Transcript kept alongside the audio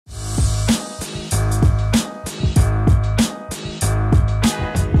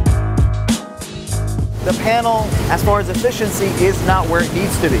panel, as far as efficiency, is not where it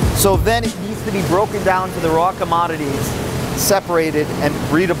needs to be. So then it needs to be broken down to the raw commodities, separated, and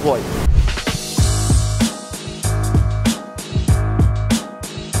redeployed.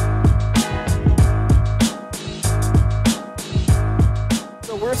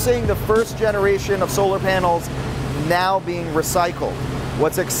 So we're seeing the first generation of solar panels now being recycled.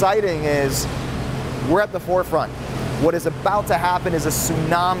 What's exciting is we're at the forefront. What is about to happen is a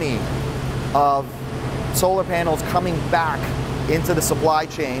tsunami of solar panels coming back into the supply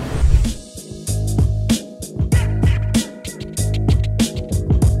chain.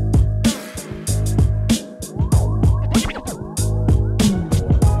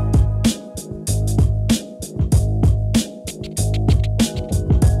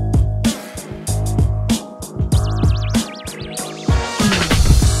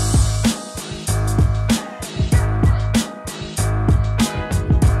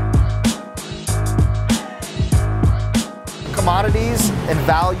 Commodities and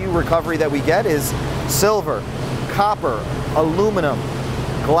value recovery that we get is silver, copper, aluminum,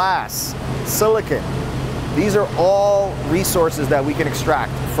 glass, silicon. These are all resources that we can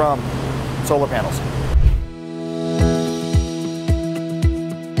extract from solar panels.